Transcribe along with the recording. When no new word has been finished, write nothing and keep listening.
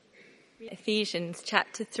Ephesians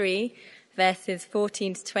chapter 3, verses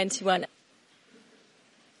 14 to 21.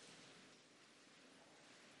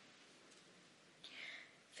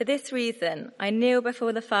 For this reason, I kneel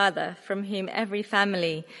before the Father, from whom every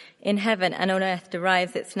family in heaven and on earth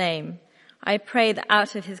derives its name. I pray that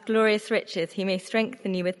out of his glorious riches he may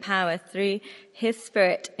strengthen you with power through his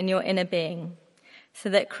Spirit in your inner being, so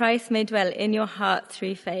that Christ may dwell in your heart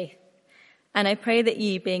through faith. And I pray that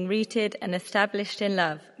you, being rooted and established in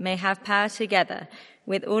love, may have power together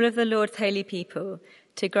with all of the Lord's holy people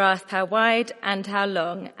to grasp how wide and how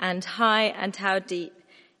long and high and how deep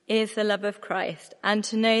is the love of Christ, and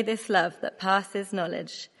to know this love that passes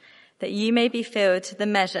knowledge, that you may be filled to the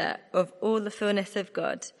measure of all the fullness of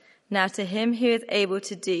God. Now to him who is able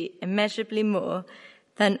to do immeasurably more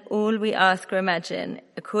than all we ask or imagine,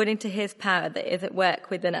 according to his power that is at work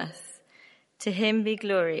within us. To him be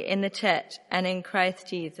glory in the church and in Christ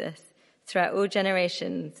Jesus throughout all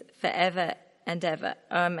generations, forever and ever.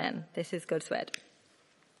 Amen. This is God's word.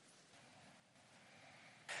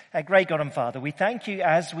 Great God and Father, we thank you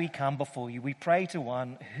as we come before you. We pray to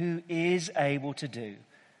one who is able to do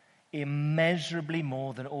immeasurably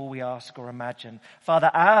more than all we ask or imagine.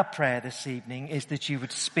 Father, our prayer this evening is that you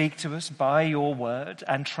would speak to us by your word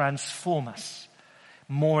and transform us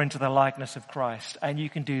more into the likeness of Christ. And you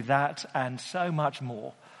can do that and so much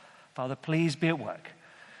more. Father, please be at work.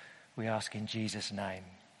 We ask in Jesus' name.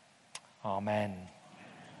 Amen.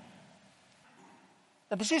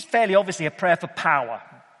 Now, this is fairly obviously a prayer for power.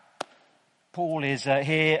 Paul is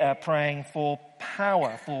here praying for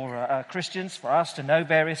power for Christians, for us to know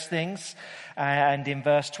various things. And in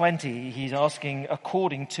verse 20, he's asking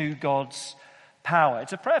according to God's power.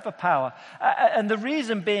 It's a prayer for power. And the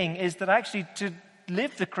reason being is that actually to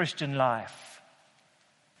live the Christian life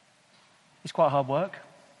is quite hard work.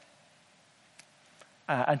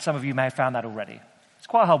 And some of you may have found that already. It's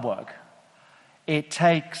quite hard work. It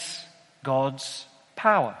takes God's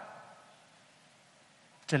power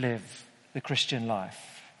to live the Christian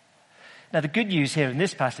life. Now, the good news here in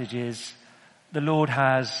this passage is the Lord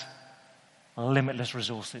has limitless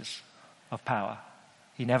resources of power.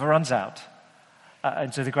 He never runs out.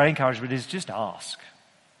 And so the great encouragement is just ask.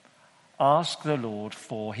 Ask the Lord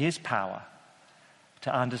for his power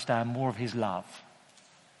to understand more of his love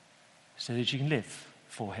so that you can live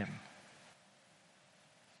for him.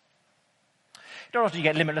 Don't often you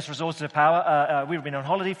get limitless resources of power. We've been on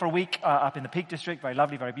holiday for a week up in the Peak District. Very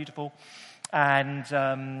lovely, very beautiful. And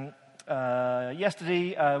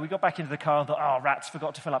yesterday we got back into the car and thought, oh, rats,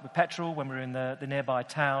 forgot to fill up with petrol when we were in the nearby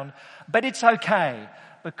town. But it's okay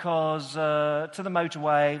because to the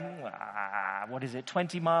motorway,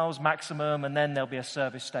 20 miles maximum, and then there'll be a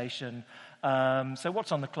service station. So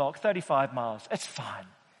what's on the clock? 35 miles. It's fine.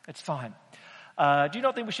 It's fine. Do you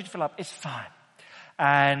not think we should fill up? It's fine.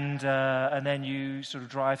 And then you sort of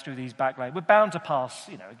drive through these back lanes. We're bound to pass,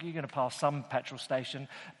 you're going to pass some petrol station,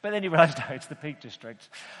 but then you realize, no, it's the Peak District.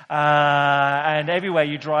 And everywhere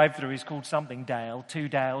you drive through is called something Dale, 2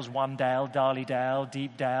 Dales, 1 Dale, Darley Dale,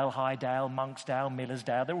 Deep Dale, High Dale, Monk's Dale, Miller's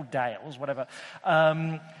Dale. They're all Dales, whatever.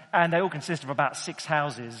 And they all consist of about 6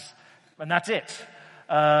 houses, and that's it.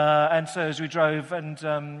 And so as we drove, and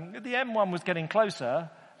the M1 was getting closer,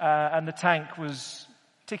 and the tank was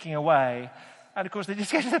ticking away. And of course, they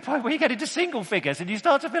just get to the point where you get into single figures and you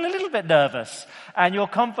start to feel a little bit nervous. And your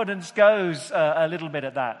confidence goes a little bit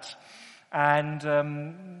at that. And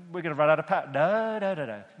we're going to run out of power.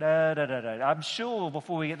 No. I'm sure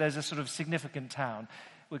before we get, there's a sort of significant town,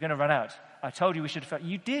 we're going to run out. I told you we should fill up.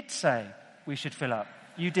 You did say we should fill up.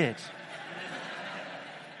 You did.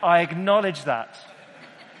 I acknowledge that.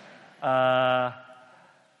 And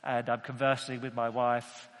I'm conversing with my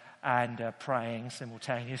wife and praying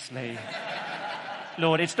simultaneously.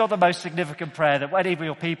 Lord, it's not the most significant prayer that any of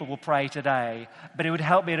your people will pray today, but it would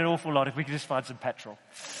help me an awful lot if we could just find some petrol.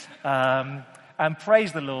 And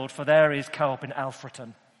praise the Lord, for there is Co-op in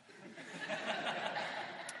Alfreton,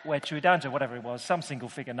 which we're down to whatever it was, some single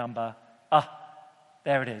figure number.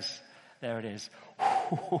 There it is. There it is.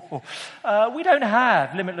 We don't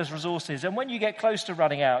have limitless resources, and when you get close to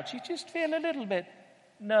running out, you just feel a little bit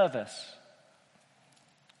nervous.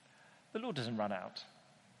 The Lord doesn't run out.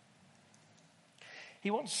 He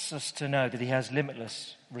wants us to know that he has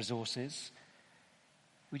limitless resources.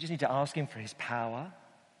 We just need to ask him for his power,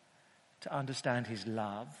 to understand his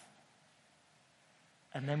love,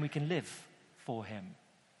 and then we can live for him.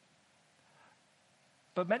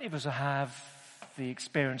 But many of us have the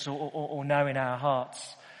experience or know in our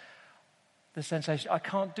hearts the sensation, I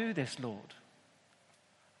can't do this, Lord.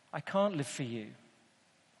 I can't live for you.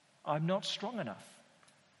 I'm not strong enough.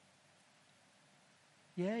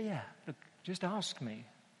 Yeah. Look, just ask me.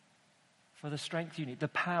 for the strength you need. The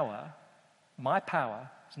power, my power,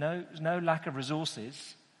 there's no lack of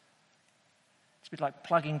resources. It's a bit like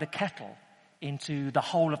plugging the kettle into the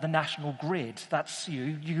whole of the national grid. That's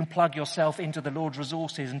you. You can plug yourself into the Lord's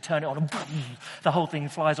resources and turn it on, and boom, the whole thing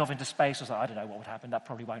flies off into space. Or so. I don't know what would happen. That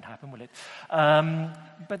probably won't happen, will it?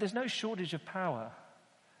 But there's no shortage of power.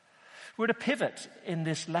 We're at a pivot in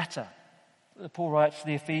this letter. Paul writes to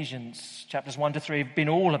the Ephesians, chapters 1 to 3 have been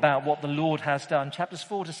all about what the Lord has done. Chapters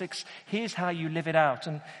 4 to 6, here's how you live it out.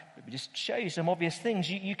 And let me just show you some obvious things.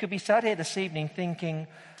 You could be sat here this evening thinking,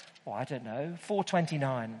 I don't know,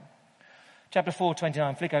 4:29. Chapter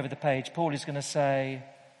 4:29, flick over the page. Paul is going to say,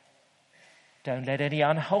 don't let any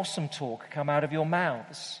unwholesome talk come out of your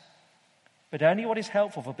mouths, but only what is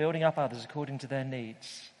helpful for building up others according to their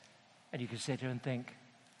needs. And you can sit here and think,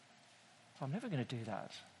 I'm never going to do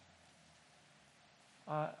that.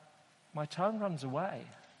 My tongue runs away.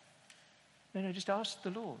 No, just ask the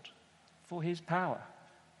Lord for his power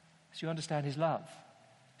so you understand his love,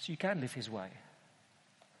 so you can live his way.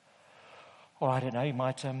 Or I don't know, you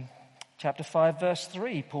might, chapter 5, verse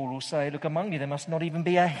 3, Paul will say, look, among you there must not even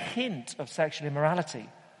be a hint of sexual immorality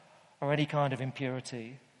or any kind of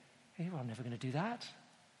impurity. I'm never going to do that.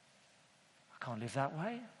 I can't live that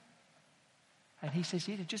way. And he says,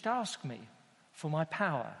 just ask me for my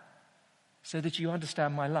power so that you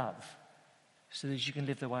understand my love, so that you can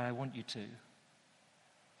live the way I want you to.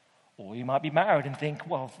 Or you might be married and think,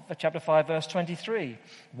 chapter 5, verse 23,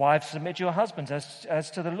 wives submit to your husbands as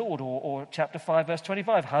to the Lord. Or chapter 5, verse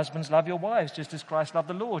 25, husbands love your wives just as Christ loved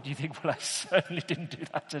the Lord. You think, I certainly didn't do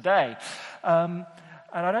that today. And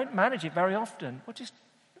I don't manage it very often. Just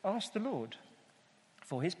ask the Lord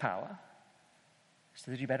for his power so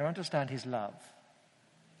that you better understand his love,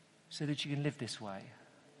 so that you can live this way.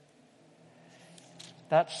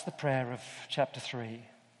 That's the prayer of chapter 3,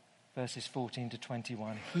 verses 14 to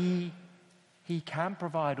 21. He can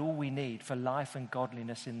provide all we need for life and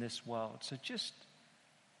godliness in this world. So just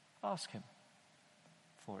ask him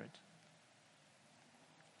for it.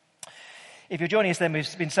 If you're joining us then,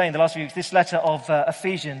 we've been saying the last few weeks, this letter of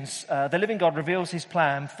Ephesians, the living God reveals his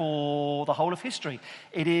plan for the whole of history.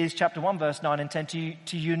 It is chapter 1, verse 9 and 10,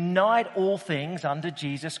 to unite all things under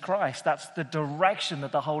Jesus Christ. That's the direction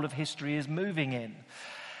that the whole of history is moving in.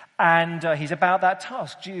 And he's about that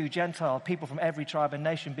task, Jew, Gentile, people from every tribe and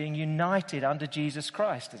nation being united under Jesus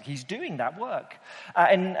Christ. He's doing that work.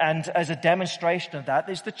 And as a demonstration of that,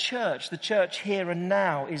 there's the church. The church here and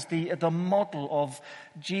now is the model of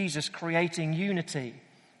Jesus creating unity.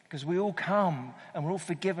 Because we all come and we're all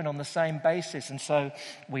forgiven on the same basis. And so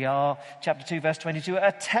we are, chapter 2, verse 22,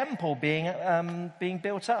 a temple being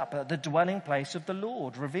built up, the dwelling place of the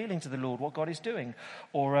Lord, revealing to the Lord what God is doing.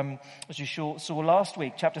 Or as you saw last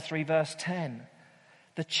week, chapter 3, verse 10,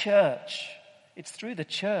 the church. It's through the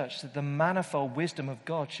church that the manifold wisdom of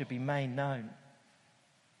God should be made known.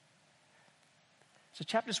 So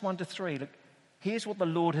chapters 1 to 3, look, here's what the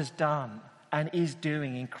Lord has done and is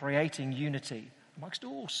doing in creating unity amongst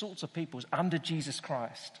all sorts of peoples under Jesus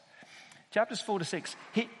Christ. Chapters 4 to 6,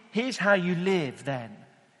 here's how you live then,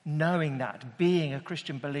 knowing that, being a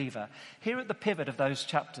Christian believer. Here at the pivot of those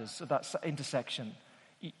chapters, of that intersection,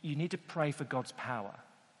 you need to pray for God's power.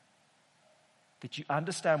 That you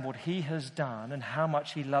understand what he has done and how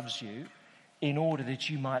much he loves you in order that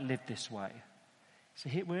you might live this way. So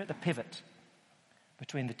here we're at the pivot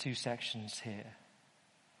between the two sections here.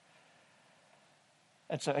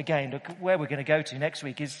 And so again, look, where we're going to go to next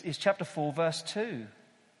week is chapter 4, verse 2.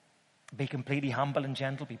 Be completely humble and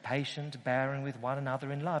gentle, be patient, bearing with one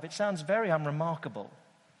another in love. It sounds very unremarkable,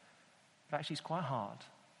 but actually it's quite hard.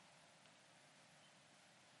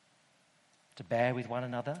 To bear with one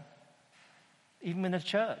another, even in a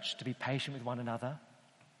church, to be patient with one another,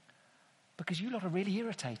 because you lot are really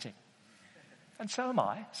irritating. And so am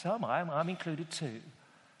I, I'm included too.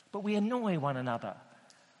 But we annoy one another.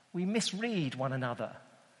 We misread one another.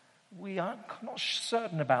 We are not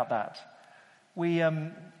certain about that. What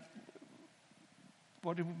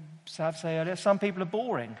did Sav say earlier? Some people are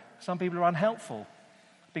boring. Some people are unhelpful.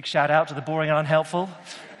 Big shout out to the boring and unhelpful.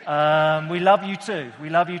 We love you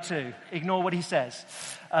too. Ignore what he says.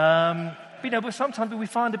 But sometimes we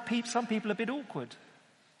find that some people are a bit awkward.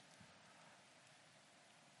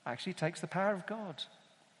 Actually, it takes the power of God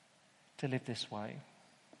to live this way.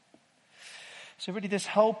 So really this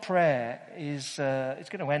whole prayer is it's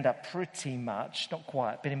going to end up pretty much, not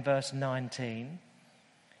quite, but in verse 19.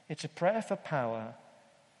 It's a prayer for power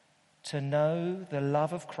to know the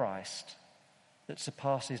love of Christ that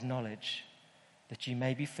surpasses knowledge, that you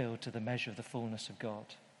may be filled to the measure of the fullness of God.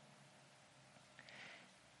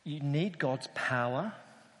 You need God's power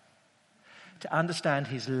to understand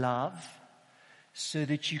his love so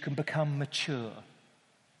that you can become mature.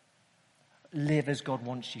 Live as God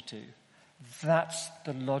wants you to. That's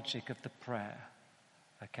the logic of the prayer.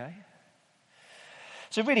 Okay?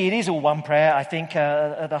 So really it is all one prayer, I think,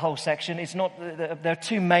 the whole section. It's not. There are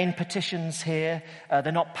two main petitions here.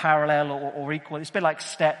 They're not parallel or equal. It's a bit like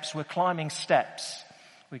steps. We're climbing steps.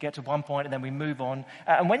 We get to one point and then we move on.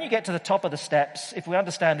 And when you get to the top of the steps, if we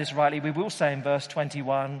understand this rightly, we will say in verse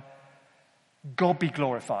 21, God be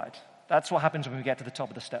glorified. That's what happens when we get to the top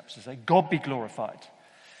of the steps. We say, God be glorified.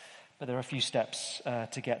 But there are a few steps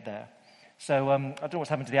to get there. So I don't know what's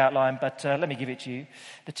happened to the outline, but let me give it to you.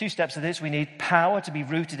 The two steps of this, we need power to be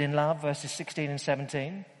rooted in love, verses 16 and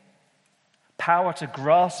 17. Power to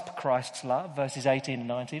grasp Christ's love, verses 18 and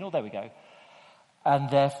 19. Oh, there we go. And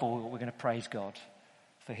therefore, we're going to praise God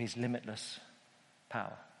for his limitless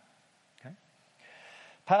power. Okay?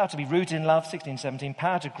 Power to be rooted in love, 16 and 17.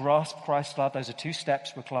 Power to grasp Christ's love. Those are two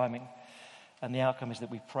steps we're climbing. And the outcome is that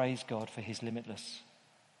we praise God for his limitless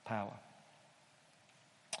power.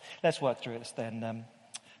 Let's work through it then.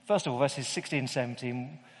 First of all, verses 16 and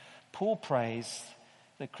 17, Paul prays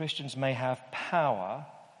that Christians may have power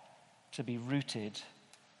to be rooted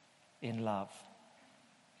in love.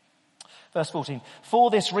 Verse 14, for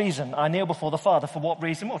this reason I kneel before the Father. For what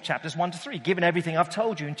reason? Well, chapters 1 to 3. Given everything I've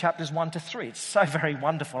told you in chapters 1 to 3. It's so very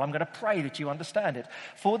wonderful. I'm going to pray that you understand it.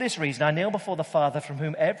 For this reason I kneel before the Father, from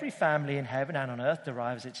whom every family in heaven and on earth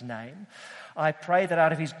derives its name. I pray that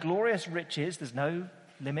out of his glorious riches, there's no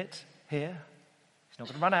limit here. He's not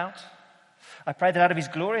going to run out. I pray that out of his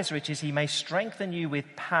glorious riches he may strengthen you with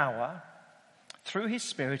power through his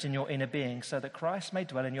Spirit in your inner being, so that Christ may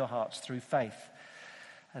dwell in your hearts through faith.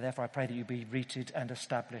 And therefore I pray that you be rooted and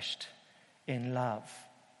established in love.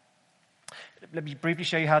 Let me briefly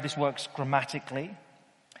show you how this works grammatically.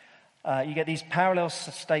 You get these parallel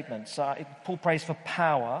statements. Paul prays for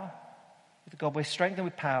power. God will strengthen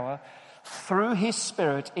with power through his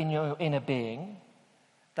Spirit in your inner being.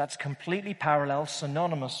 That's completely parallel,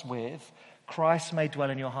 synonymous with Christ may dwell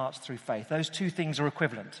in your hearts through faith. Those two things are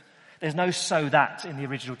equivalent. There's no so that in the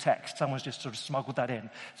original text. Someone's just sort of smuggled that in.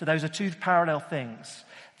 So those are two parallel things.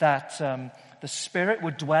 That the Spirit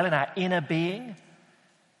would dwell in our inner being.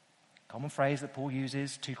 Common phrase that Paul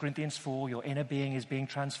uses, 2 Corinthians 4, your inner being is being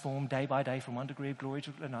transformed day by day from one degree of glory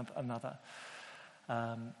to another.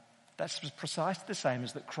 That's precisely the same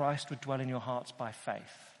as that Christ would dwell in your hearts by faith.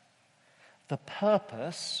 The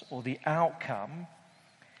purpose or the outcome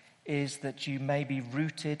is that you may be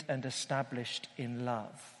rooted and established in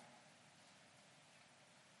love.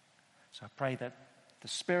 So I pray that the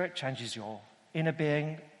Spirit changes your inner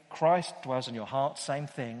being. Christ dwells in your heart, same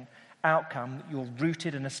thing. Outcome, you're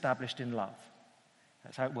rooted and established in love.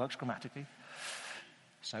 That's how it works grammatically.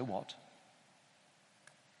 So what?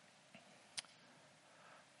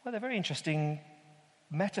 Well, they're very interesting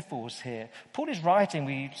metaphors here. Paul is writing,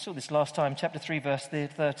 we saw this last time, chapter 3, verse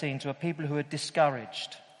 13, to a people who are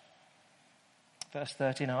discouraged. Verse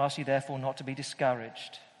 13, I ask you therefore not to be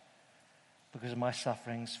discouraged because of my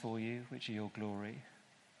sufferings for you, which are your glory.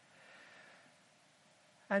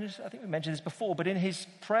 And I think we mentioned this before, but in his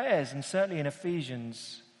prayers, and certainly in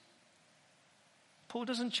Ephesians, Paul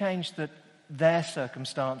doesn't change that their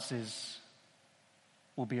circumstances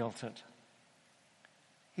will be altered.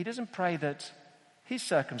 He doesn't pray that his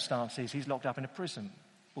circumstances, he's locked up in a prison,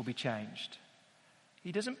 will be changed.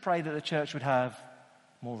 He doesn't pray that the church would have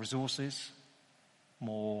more resources,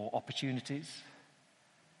 more opportunities.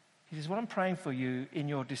 He says, what I'm praying for you in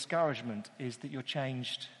your discouragement is that you're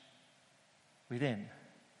changed within.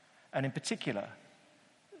 And in particular,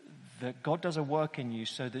 that God does a work in you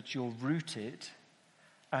so that you're rooted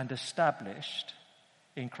and established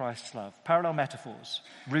in Christ's love. Parallel metaphors.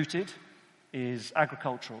 Rooted is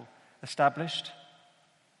agricultural. Established,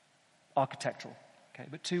 architectural. Okay,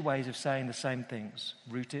 but two ways of saying the same things.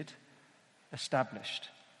 Rooted, established.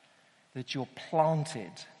 That you're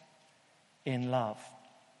planted in love.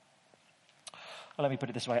 Well, let me put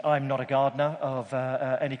it this way. I'm not a gardener of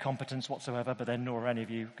any competence whatsoever, but then nor are any of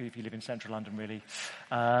you if you live in central London, really.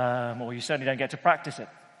 Or you certainly don't get to practice it.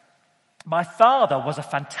 My father was a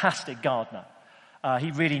fantastic gardener.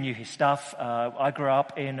 He really knew his stuff. I grew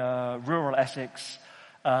up in rural Essex,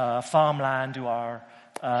 farmland,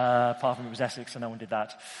 apart from it was Essex, so no one did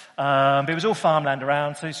that. But it was all farmland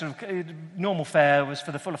around, so sort of normal fare was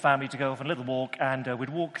for the fuller family to go off on a little walk, and we'd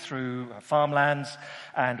walk through farmlands,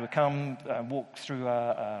 and we'd come and walk through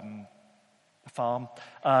a farm.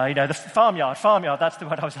 The farmyard, that's the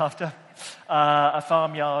word I was after. A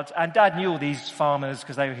farmyard. And Dad knew all these farmers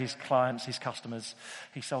because they were his clients, his customers.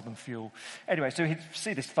 He sold them fuel. Anyway, so he'd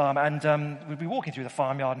see this farm, and we'd be walking through the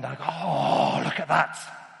farmyard, and I'd go, oh, look at that.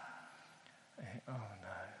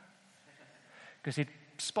 because he'd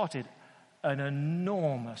spotted an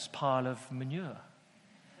enormous pile of manure.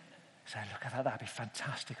 He said, look at that, that'd be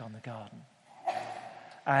fantastic on the garden.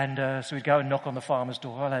 And so we'd go and knock on the farmer's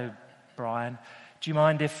door. Hello, Brian. Do you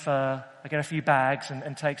mind if I get a few bags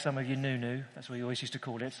and take some of your nunu? That's what you always used to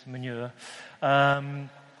call it, manure.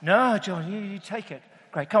 No, John, you take it.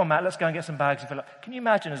 Great, come on, Matt, let's go and get some bags and fill up. Can you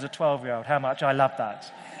imagine as a 12-year-old how much I love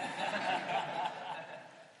that?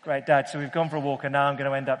 Great, Dad, so we've gone for a walk and now I'm going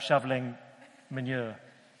to end up shoveling manure.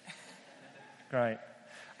 Great.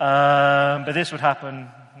 But this would happen,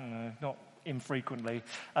 not infrequently,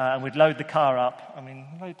 and we'd load the car up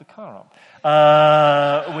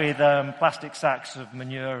with plastic sacks of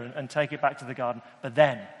manure and take it back to the garden. But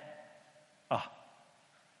then,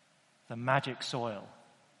 the magic soil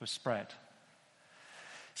was spread.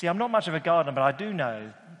 See, I'm not much of a gardener, but I do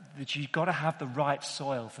know that you've got to have the right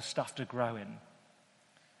soil for stuff to grow in.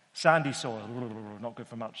 Sandy soil, not good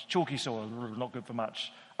for much. Chalky soil, not good for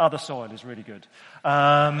much. Other soil is really good.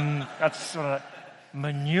 That's sort of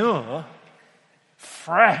manure,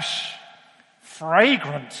 fresh,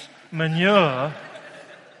 fragrant manure.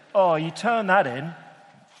 Oh, you turn that in,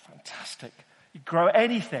 fantastic. You grow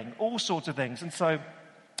anything, all sorts of things. And so,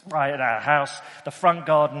 right at our house, the front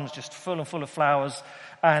garden was just full of flowers,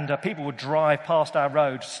 and people would drive past our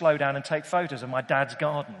road, slow down and take photos of my dad's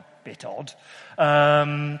garden. Bit odd.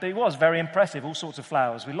 But it was very impressive, all sorts of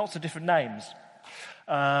flowers with lots of different names.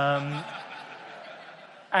 And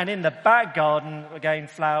in the back garden, again,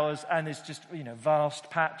 flowers, and there's just,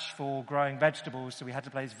 vast patch for growing vegetables. So we had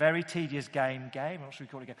to play this very tedious game, I'm not sure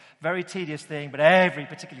we call it a game, very tedious thing, but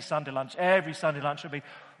particularly Sunday lunch would be,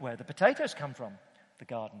 where the potatoes come from? The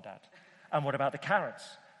garden, Dad. And what about the carrots?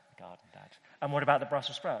 The garden, Dad. And what about the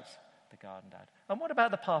Brussels sprouts? The garden, Dad. And what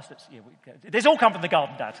about the parsnips? It's all come from the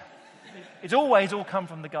garden, Dad. It's always all come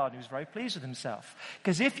from the garden. He was very pleased with himself.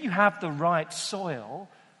 Because if you have the right soil,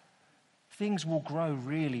 things will grow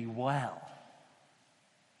really well.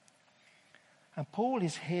 And Paul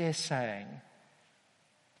is here saying,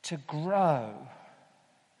 to grow,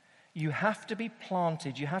 you have to be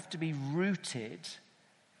planted, you have to be rooted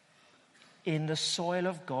in the soil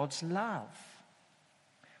of God's love.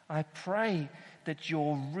 I pray that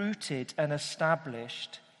you're rooted and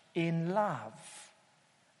established in love,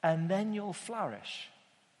 and then you'll flourish.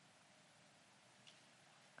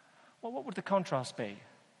 Well, what would the contrast be?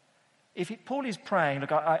 Paul is praying,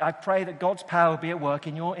 look, I pray that God's power will be at work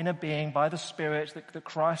in your inner being by the Spirit, that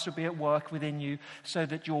Christ will be at work within you so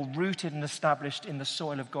that you're rooted and established in the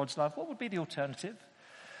soil of God's love. What would be the alternative?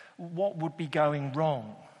 What would be going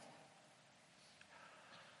wrong?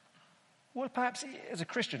 Well, perhaps as a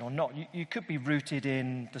Christian or not, you could be rooted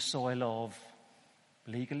in the soil of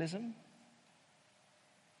legalism.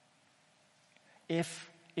 If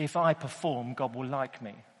I perform, God will like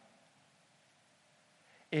me.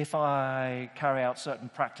 If I carry out certain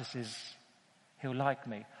practices, he'll like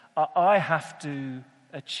me. I have to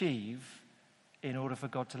achieve in order for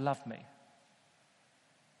God to love me.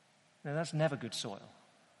 Now, that's never good soil.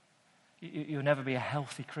 You'll never be a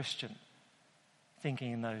healthy Christian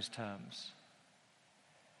thinking in those terms.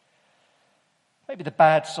 Maybe the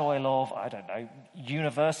bad soil of,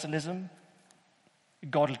 universalism.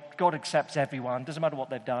 God accepts everyone. Doesn't matter what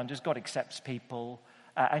they've done, just God accepts people.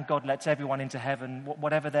 And God lets everyone into heaven,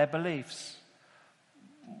 whatever their beliefs.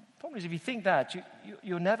 The problem is, if you think that,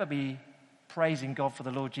 you'll never be praising God for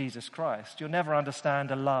the Lord Jesus Christ. You'll never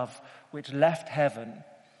understand a love which left heaven,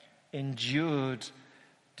 endured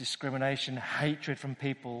discrimination, hatred from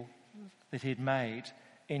people that he'd made,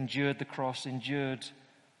 endured the cross, endured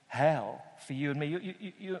hell for you and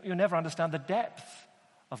me. You'll never understand the depth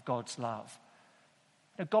of God's love.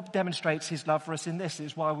 God demonstrates his love for us in this.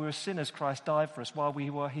 It's while we were sinners, Christ died for us, while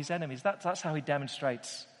we were his enemies. That's how he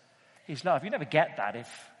demonstrates his love. You never get that if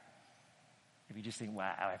you just think,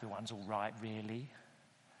 wow, everyone's all right, really.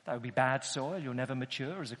 That would be bad soil. You'll never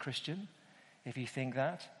mature as a Christian if you think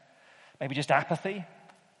that. Maybe just apathy.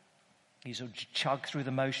 You sort of chug through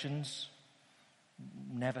the motions,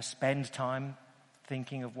 never spend time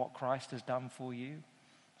thinking of what Christ has done for you.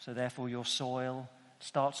 So therefore your soil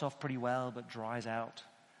starts off pretty well but dries out,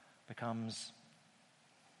 becomes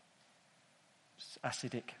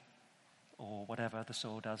acidic or whatever the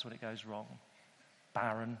soil does when it goes wrong.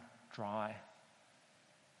 Barren, dry.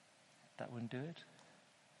 That wouldn't do it.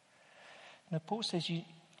 Now Paul says,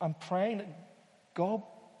 I'm praying that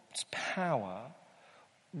God's power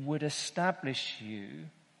would establish you,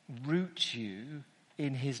 root you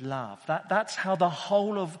in his love. That's how the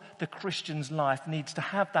whole of the Christian's life needs to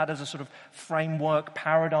have that as a sort of framework,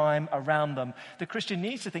 paradigm around them. The Christian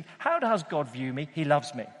needs to think, how does God view me? He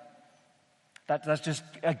loves me. That's just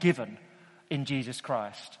a given. in Jesus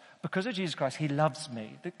Christ. Because of Jesus Christ, he loves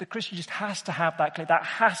me. The Christian just has to have that. That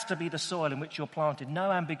has to be the soil in which you're planted.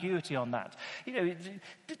 No ambiguity on that. You know,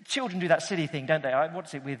 children do that silly thing, don't they?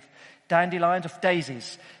 What's it with dandelions or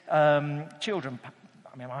daisies? Children,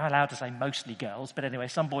 I mean, am I allowed to say mostly girls? But anyway,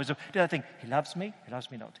 some boys do that thing. He loves me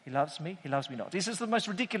not. He loves me not. This is the most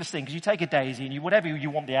ridiculous thing, because you take a daisy and whatever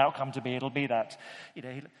you want the outcome to be, it'll be that. You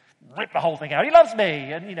know, rip the whole thing out. He loves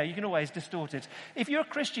me. And, you know, you can always distort it. If you're a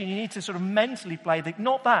Christian, you need to sort of mentally play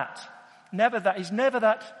not that. Never that. He's never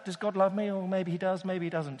that. Does God love me? Or maybe he does, maybe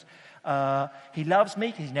he doesn't. He loves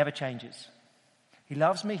me. He never changes. He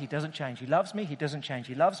loves me. He doesn't change. He loves me. He doesn't change.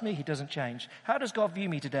 He loves me. He doesn't change. How does God view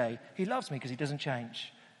me today? He loves me because he doesn't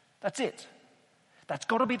change. That's it. That's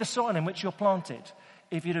got to be the soil in which you're planted.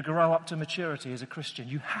 If you're to grow up to maturity as a Christian,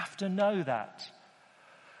 you have to know that.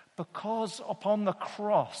 Because upon the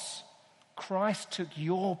cross, Christ took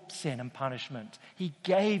your sin and punishment. He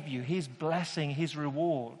gave you his blessing, his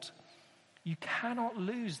reward. You cannot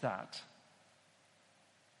lose that.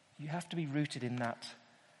 You have to be rooted in that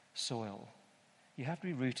soil. You have to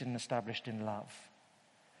be rooted and established in love.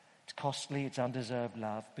 It's costly, it's undeserved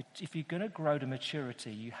love. But if you're going to grow to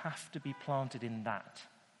maturity, you have to be planted in that.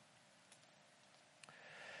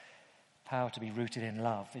 Power to be rooted in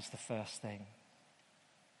love is the first thing.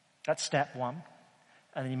 That's step one.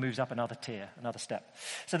 And then he moves up another tier, another step.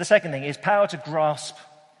 So the second thing is power to grasp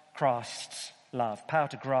Christ's love. Power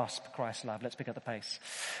to grasp Christ's love. Let's pick up the pace.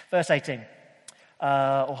 Verse 18,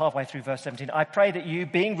 or halfway through verse 17. I pray that you,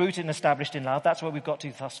 being rooted and established in love, that's where we've got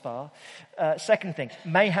to thus far. Second thing,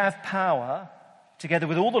 may have power, together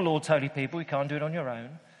with all the Lord's holy people, you can't do it on your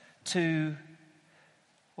own, two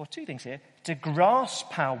things here. To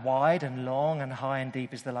grasp how wide and long and high and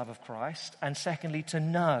deep is the love of Christ. And secondly, to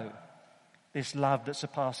know this love that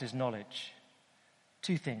surpasses knowledge.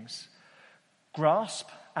 Two things. Grasp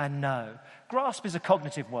and know. Grasp is a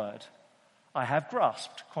cognitive word. I have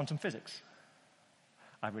grasped quantum physics.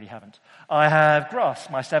 I really haven't. I have grasped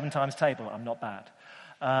my 7 times table. I'm not bad.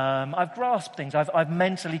 I've grasped things. I've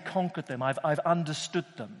mentally conquered them. I've understood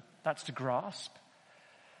them. That's to grasp.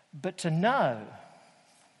 But to know,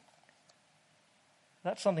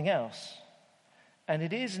 that's something else. And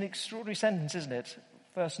it is an extraordinary sentence, isn't it?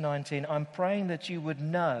 Verse 19, I'm praying that you would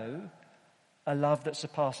know a love that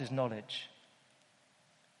surpasses knowledge.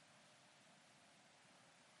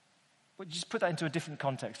 But just put that into a different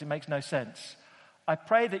context. It makes no sense. I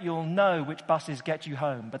pray that you'll know which buses get you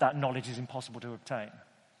home, but that knowledge is impossible to obtain.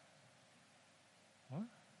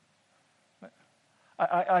 What?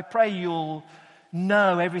 I pray you'll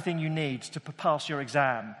know everything you need to pass your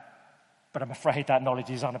exam, but I'm afraid that knowledge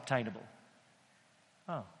is unobtainable.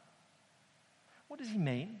 Oh. What does he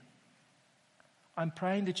mean? I'm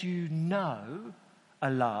praying that you know a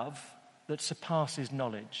love that surpasses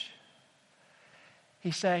knowledge.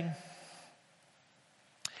 He's saying,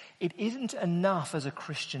 it isn't enough as a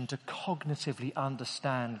Christian to cognitively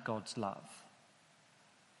understand God's love.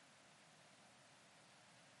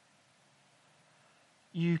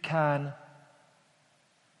 You can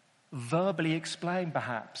verbally explain,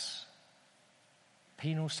 perhaps,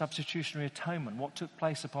 penal substitutionary atonement, what took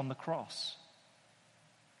place upon the cross.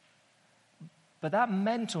 But that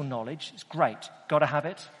mental knowledge is great. Got to have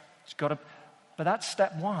it. But that's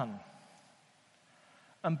step one.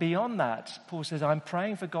 And beyond that, Paul says, I'm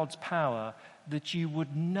praying for God's power that you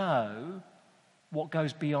would know what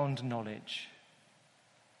goes beyond knowledge.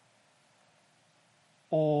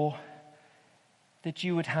 Or that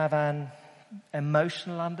you would have an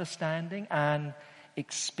emotional understanding, an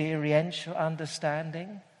experiential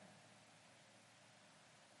understanding.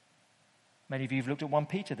 Many of you have looked at 1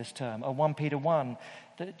 Peter this term, or 1 Peter 1,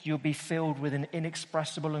 that you'll be filled with an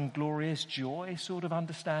inexpressible and glorious joy sort of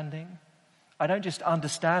understanding. I don't just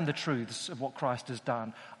understand the truths of what Christ has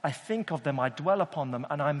done. I think of them, I dwell upon them,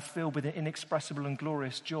 and I'm filled with an inexpressible and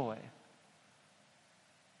glorious joy.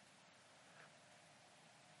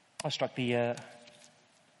 I struck the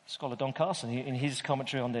scholar Don Carson in his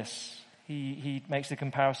commentary on this. He makes the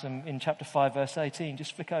comparison in chapter 5, verse 18.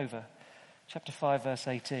 Just flick over. Chapter 5, verse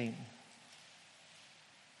 18.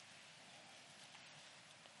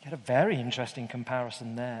 He had a very interesting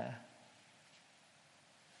comparison there.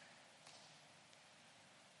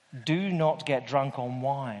 Do not get drunk on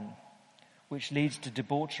wine, which leads to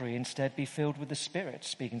debauchery. Instead, be filled with the Spirit,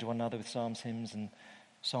 speaking to one another with psalms, hymns, and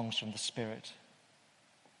songs from the Spirit.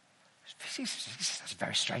 That's a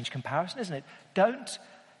very strange comparison, isn't it? Don't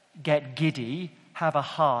get giddy, have a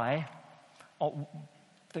high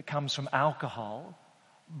that comes from alcohol,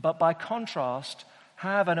 but by contrast,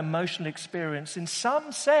 have an emotional experience in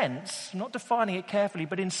some sense, not defining it carefully,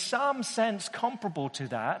 but in some sense comparable to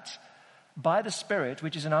that, by the Spirit,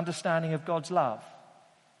 which is an understanding of God's love.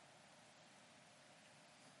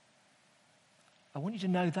 I want you to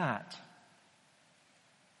know that,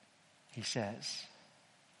 he says.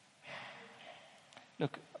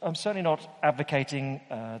 Look, I'm certainly not advocating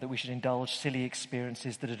that we should indulge silly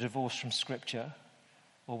experiences that are divorced from Scripture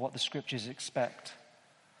or what the Scriptures expect.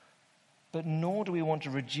 But nor do we want to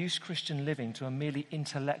reduce Christian living to a merely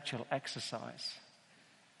intellectual exercise.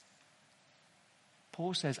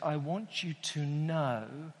 Paul says, I want you to know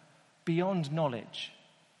beyond knowledge.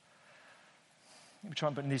 Let me try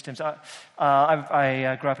and put it in these terms.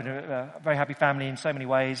 I grew up in a very happy family in so many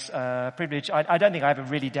ways, privileged. I don't think I ever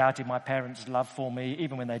really doubted my parents' love for me.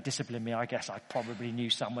 Even when they disciplined me, I guess I probably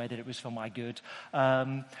knew somewhere that it was for my good.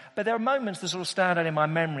 But there are moments that sort of stand out in my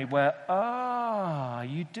memory where,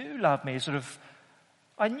 you do love me. Sort of,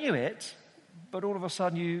 I knew it, but all of a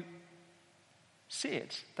sudden you see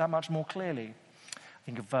it that much more clearly. I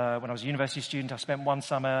think of when I was a university student, I spent one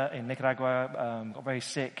summer in Nicaragua, got very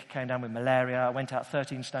sick, came down with malaria. I went out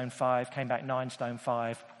 13 stone 5, came back 9 stone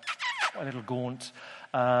 5, a little gaunt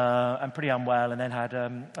and pretty unwell, and then had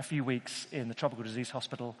a few weeks in the tropical disease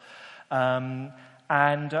hospital. And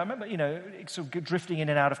I remember, sort of drifting in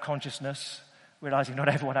and out of consciousness, realizing not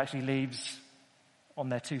everyone actually leaves on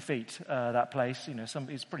their 2 feet, that place.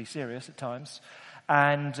 It's pretty serious at times.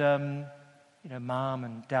 And, mum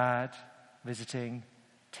and dad visiting,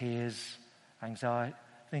 tears, anxiety,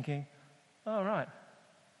 thinking, oh, right,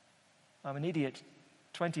 I'm an idiot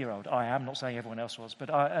 20-year-old. I am, not saying everyone else was, but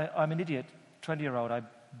I'm an idiot 20-year-old. I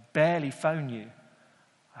barely phone you.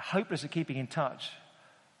 I'm hopeless at keeping in touch.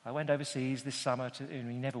 I went overseas this summer and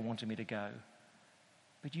you never wanted me to go.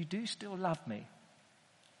 But you do still love me.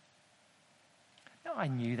 No, I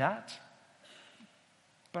knew that.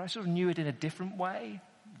 But I sort of knew it in a different way,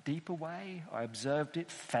 deeper way. I observed it,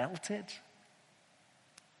 felt it.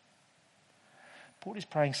 Paul is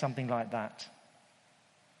praying something like that.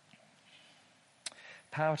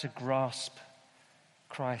 Power to grasp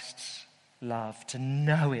Christ's love, to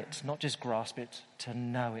know it, not just grasp it, to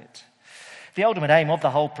know it. The ultimate aim of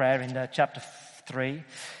the whole prayer in chapter 3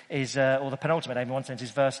 is, or the penultimate aim in one sense,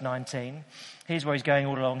 is verse 19. Here's where he's going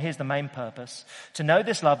all along. Here's the main purpose. To know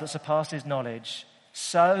this love that surpasses knowledge,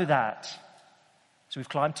 so we've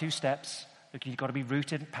climbed 2 steps. Look, you've got to be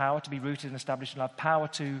rooted, power to be rooted and established in love, power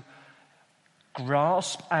to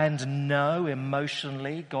grasp and know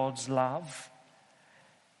emotionally God's love.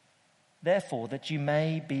 Therefore, that you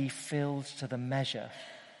may be filled to the measure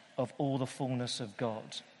of all the fullness of God.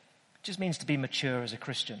 It just means to be mature as a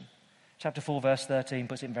Christian. Chapter 4, verse 13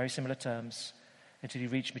 puts it in very similar terms. Until you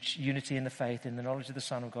reach unity in the faith, in the knowledge of the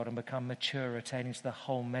Son of God, and become mature, attaining to the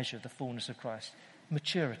whole measure of the fullness of Christ.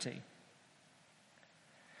 Maturity.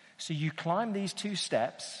 So you climb these 2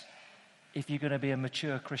 steps if you're going to be a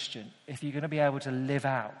mature Christian, if you're going to be able to live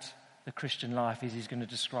out the Christian life as he's going to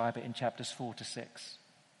describe it in chapters 4 to 6.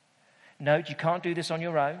 Note, you can't do this on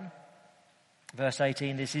your own. Verse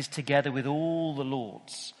 18, this is together with all the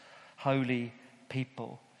Lord's holy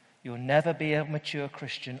people. You'll never be a mature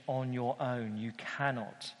Christian on your own. You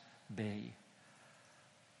cannot be.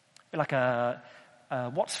 Like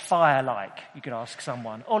what's fire like? You could ask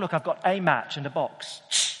someone. Oh, look, I've got a match and a box.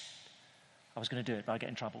 I was going to do it, but I get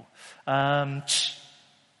in trouble. Well,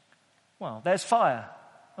 there's fire.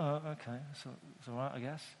 Oh, okay, it's all right, I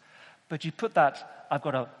guess. But you put that, I've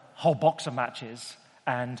got a whole box of matches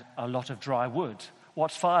and a lot of dry wood.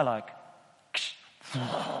 What's fire like?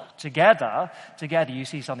 Together, you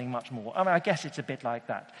see something much more. I guess it's a bit like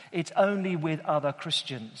that. It's only with other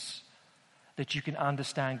Christians that you can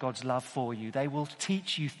understand God's love for you. They will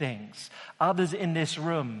teach you things. Others in this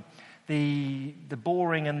room, the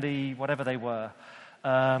boring and the whatever they were,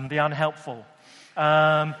 the unhelpful,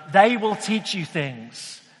 they will teach you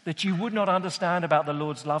things that you would not understand about the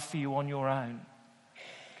Lord's love for you on your own.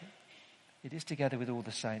 It is together with all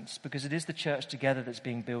the saints, because it is the church together that's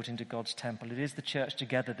being built into God's temple. It is the church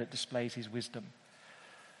together that displays his wisdom.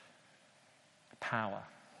 Power.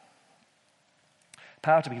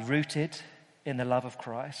 Power to be rooted in the love of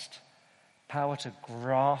Christ. Power to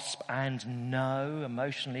grasp and know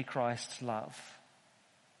emotionally Christ's love.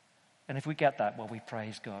 And if we get that, well, we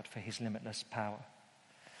praise God for his limitless power.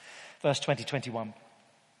 Verse 20-21.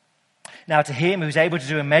 Now to him who's able to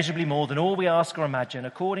do immeasurably more than all we ask or imagine,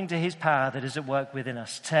 according to his power that is at work within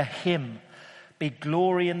us, to him be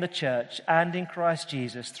glory in the church and in Christ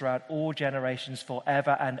Jesus throughout all generations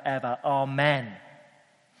forever and ever. Amen.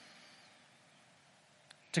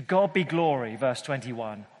 To God be glory, verse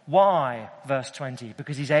 21. Why, verse 20?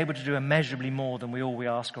 Because he's able to do immeasurably more than all we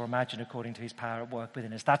ask or imagine according to his power at work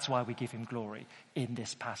within us. That's why we give him glory in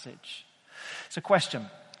this passage. So question,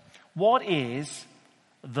 What is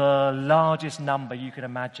the largest number you can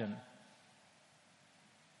imagine?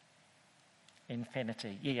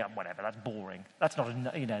 Infinity. Yeah, whatever, that's boring. That's not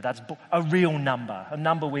that's a real number, a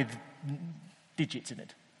number with digits in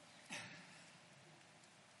it.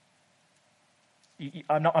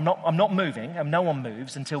 I'm not moving, and no one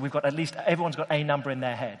moves until we've got at least, everyone's got a number in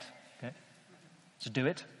their head. Okay? So do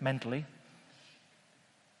it mentally.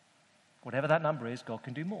 Whatever that number is, God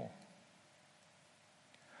can do more.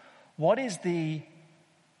 What is the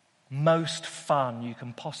most fun you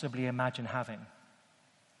can possibly imagine having?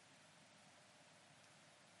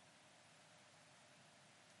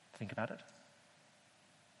 Think about it.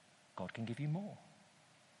 God can give you more.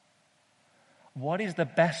 What is the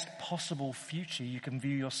best possible future you can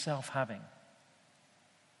view yourself having?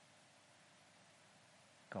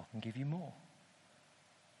 God can give you more.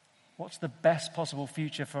 What's the best possible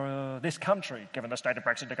future for this country, given the state of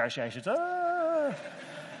Brexit negotiations?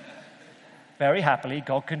 Very happily,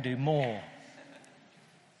 God can do more.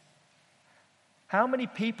 How many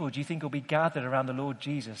people do you think will be gathered around the Lord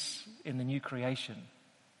Jesus in the new creation?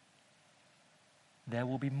 There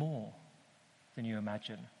will be more than you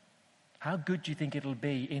imagine. How good do you think it'll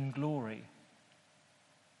be in glory?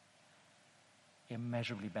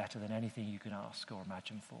 Immeasurably better than anything you can ask or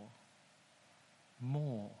imagine for.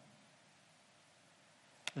 More.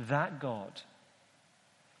 That God,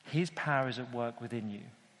 his power is at work within you.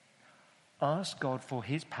 Ask God for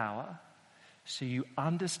his power so you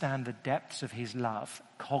understand the depths of his love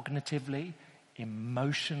cognitively,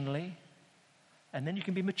 emotionally, and then you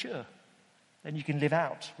can be mature. Then you can live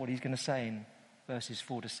out what he's going to say in verses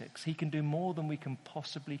 4 to 6. He can do more than we can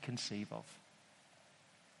possibly conceive of.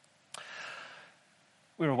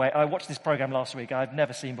 We were away. I watched this program last week I've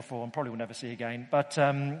never seen before and probably will never see again. But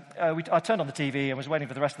I turned on the TV and was waiting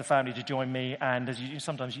for the rest of the family to join me. And as you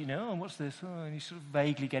sometimes, oh, what's this? Oh, and you sort of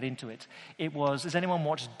vaguely get into it. It was, has anyone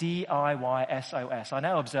watched DIY SOS? I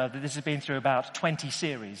now observe that this has been through about 20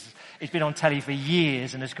 series. It's been on telly for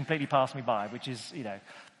years and has completely passed me by, which is,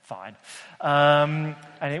 fine.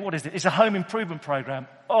 What is it? It's a home improvement program.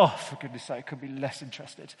 Oh, for goodness sake, could be less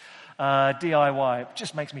interested. DIY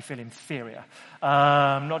just makes me feel inferior.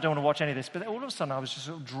 Don't want to watch any of this. But all of a sudden, I was just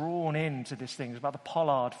sort of drawn into this thing. It was about the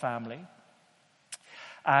Pollard family.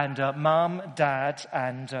 And mum, dad,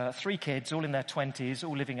 and 3 kids, all in their 20s,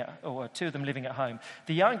 all living or 2 of them living at home.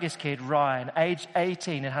 The youngest kid, Ryan, aged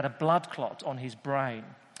 18, and had a blood clot on his brain.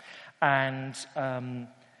 And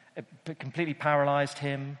it completely paralyzed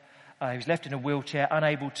him. He was left in a wheelchair,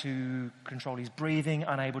 unable to control his breathing,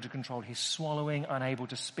 unable to control his swallowing, unable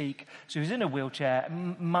to speak. So he was in a wheelchair,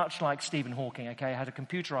 much like Stephen Hawking, okay? Had a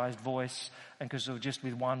computerized voice and could sort of just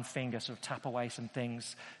with one finger sort of tap away some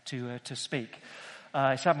things to speak.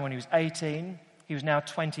 This happened when he was 18. He was now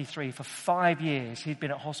 23. For 5 years, he'd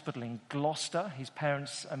been at hospital in Gloucester. His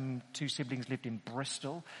parents and 2 siblings lived in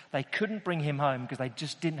Bristol. They couldn't bring him home because they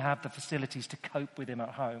just didn't have the facilities to cope with him at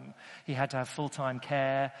home. He had to have full-time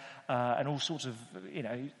care and all sorts of,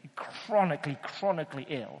 chronically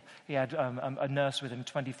ill. He had a nurse with him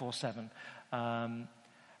 24/7.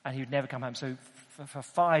 And he would never come home. So for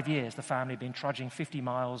 5 years, the family had been trudging 50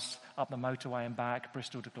 miles up the motorway and back,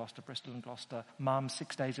 Bristol to Gloucester, Bristol and Gloucester. Mum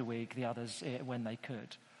 6 days a week, the others when they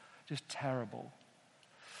could. Just terrible.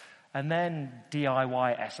 And then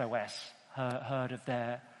DIY SOS heard of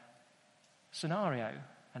their scenario.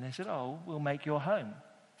 And they said, we'll make your home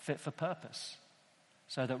fit for purpose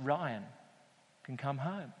so that Ryan can come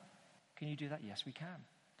home. Can you do that? Yes, we can.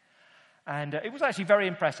 And it was actually very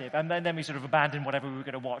impressive. And then we sort of abandoned whatever we were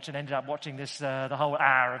going to watch and ended up watching this the whole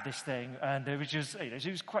hour of this thing. And it was just, it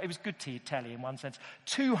was good telly in one sense.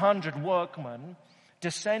 200 workmen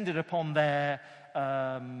descended upon their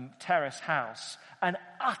terrace house and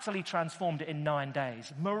utterly transformed it in 9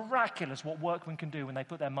 days. Miraculous what workmen can do when they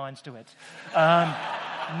put their minds to it.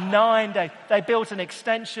 9 days. They built an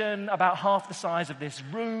extension about half the size of this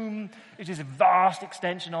room. It is a vast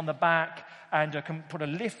extension on the back, and can put a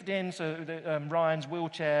lift in so that Ryan's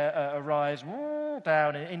wheelchair arrives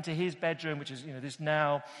down into his bedroom, which is this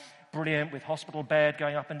now brilliant with hospital bed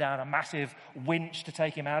going up and down, a massive winch to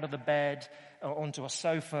take him out of the bed onto a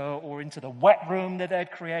sofa or into the wet room that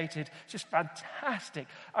they'd created. It's just fantastic.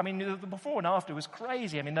 I mean, the before and after was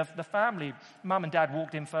crazy. I mean, the family, mum and dad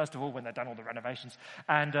walked in first of all when they'd done all the renovations,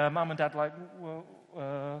 and mum and dad like,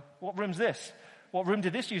 what room's this? What room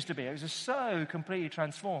did this used to be? It was just so completely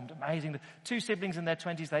transformed. Amazing. The 2 siblings in their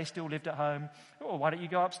 20s, they still lived at home. Oh, why don't you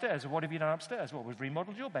go upstairs? Or what have you done upstairs? Well, we've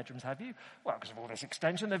remodeled your bedrooms, have you? Well, because of all this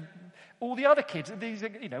extension. All the other kids, these, you're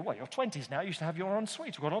 20s now, you used to have your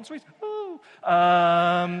ensuite. We've got ensuite.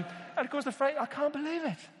 And of course, I can't believe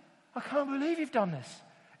it. I can't believe you've done this.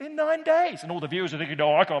 In 9 days. And all the viewers are thinking,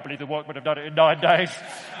 no, I can't believe the workmen have done it in 9 days.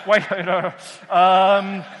 Wait,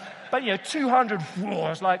 but 200,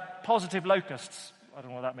 it's like positive locusts. I don't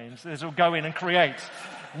know what that means. This will go in and create.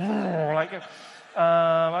 I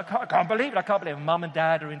can't believe it. Mum and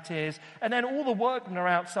Dad are in tears. And then all the workmen are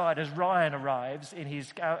outside as Ryan arrives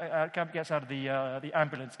gets out of the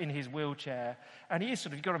ambulance in his wheelchair. And he is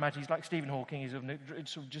you've got to imagine, he's like Stephen Hawking. He's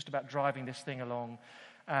sort of just about driving this thing along.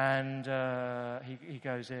 And he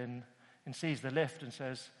goes in and sees the lift and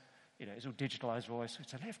says, it's all digitalized voice.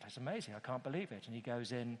 It's a lift. That's amazing. I can't believe it. And he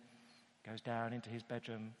goes in, goes down into his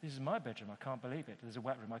bedroom. This is my bedroom. I can't believe it. There's a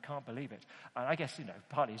wet room. I can't believe it. And I guess,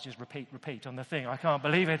 partly it's just repeat on the thing. I can't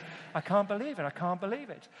believe it. I can't believe it. I can't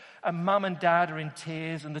believe it. And Mum and Dad are in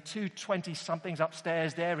tears, and the two 20-somethings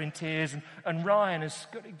upstairs, they're in tears, and Ryan has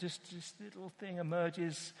got just this little thing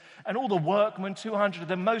emerges, and all the workmen, 200 of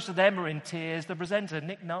them, most of them are in tears. The presenter,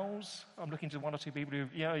 Nick Knowles, I'm looking to one or two people who,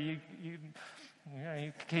 you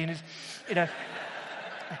keen,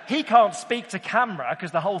 he can't speak to camera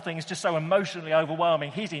because the whole thing is just so emotionally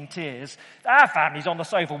overwhelming. He's in tears. Our family's on the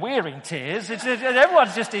sofa. We're in tears.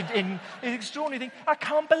 Everyone's just in extraordinary thing. I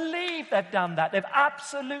can't believe they've done that. They've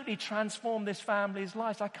absolutely transformed this family's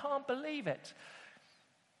lives. I can't believe it.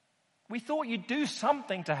 We thought you'd do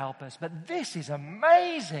something to help us, but this is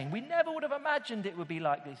amazing. We never would have imagined it would be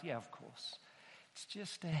like this. Yeah, of course. It's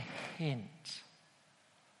just a hint.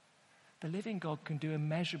 The living God can do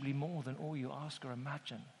immeasurably more than all you ask or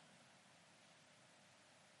imagine.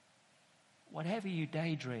 Whatever you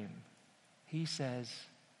daydream, he says,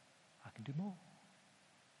 I can do more.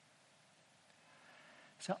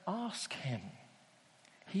 So ask him.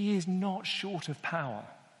 He is not short of power.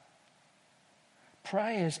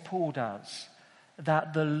 Pray as Paul does,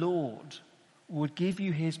 that the Lord would give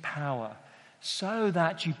you his power so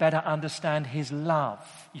that you better understand his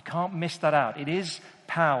love. You can't miss that out. It is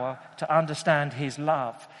power to understand his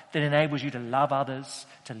love that enables you to love others,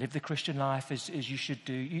 to live the Christian life as you should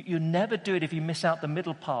do. You never do it if you miss out the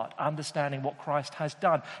middle part, understanding what Christ has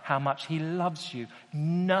done, how much he loves you,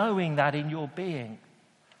 knowing that in your being.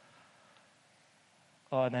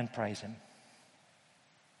 Oh, and then praise him.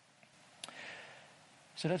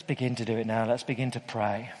 So let's begin to do it now. Let's begin to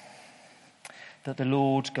pray that the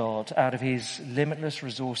Lord God, out of his limitless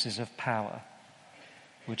resources of power,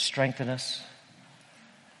 would strengthen us,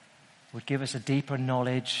 would give us a deeper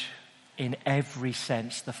knowledge in every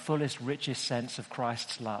sense, the fullest, richest sense of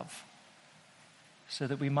Christ's love, so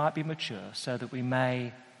that we might be mature, so that we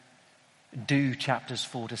may do chapters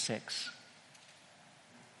 4 to 6,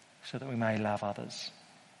 so that we may love others.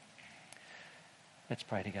 Let's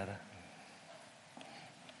pray together.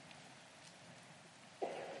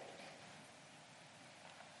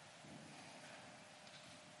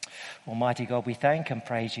 Almighty God, we thank and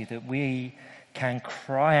praise you that we can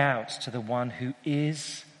cry out to the one who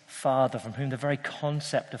is Father, from whom the very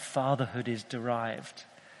concept of fatherhood is derived,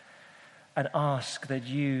 and ask that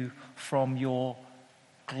you, from your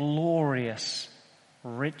glorious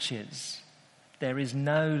riches, there is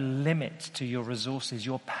no limit to your resources.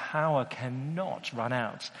 Your power cannot run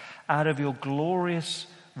out. Out of your glorious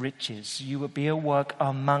riches, you would be at work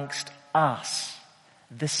amongst us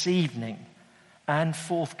this evening and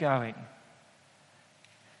forthgoing,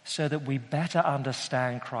 so that we better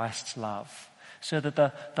understand Christ's love, so that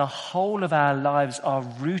the whole of our lives are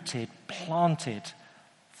rooted, planted,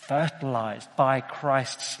 fertilized by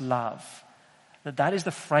Christ's love. That is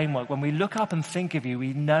the framework. When we look up and think of you,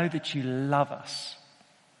 we know that you love us.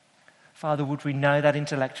 Father, would we know that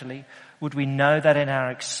intellectually? Would we know that in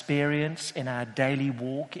our experience, in our daily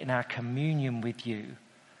walk, in our communion with you,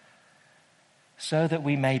 so that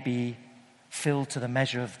we may be filled to the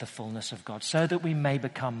measure of the fullness of God, so that we may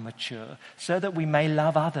become mature, so that we may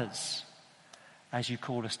love others as you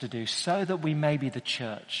call us to do, so that we may be the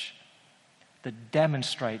church that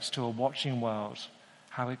demonstrates to a watching world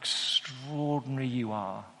how extraordinary you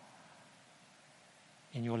are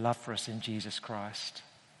in your love for us in Jesus Christ.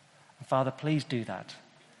 And Father, please do that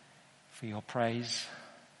for your praise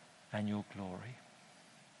and your glory.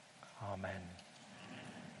 Amen.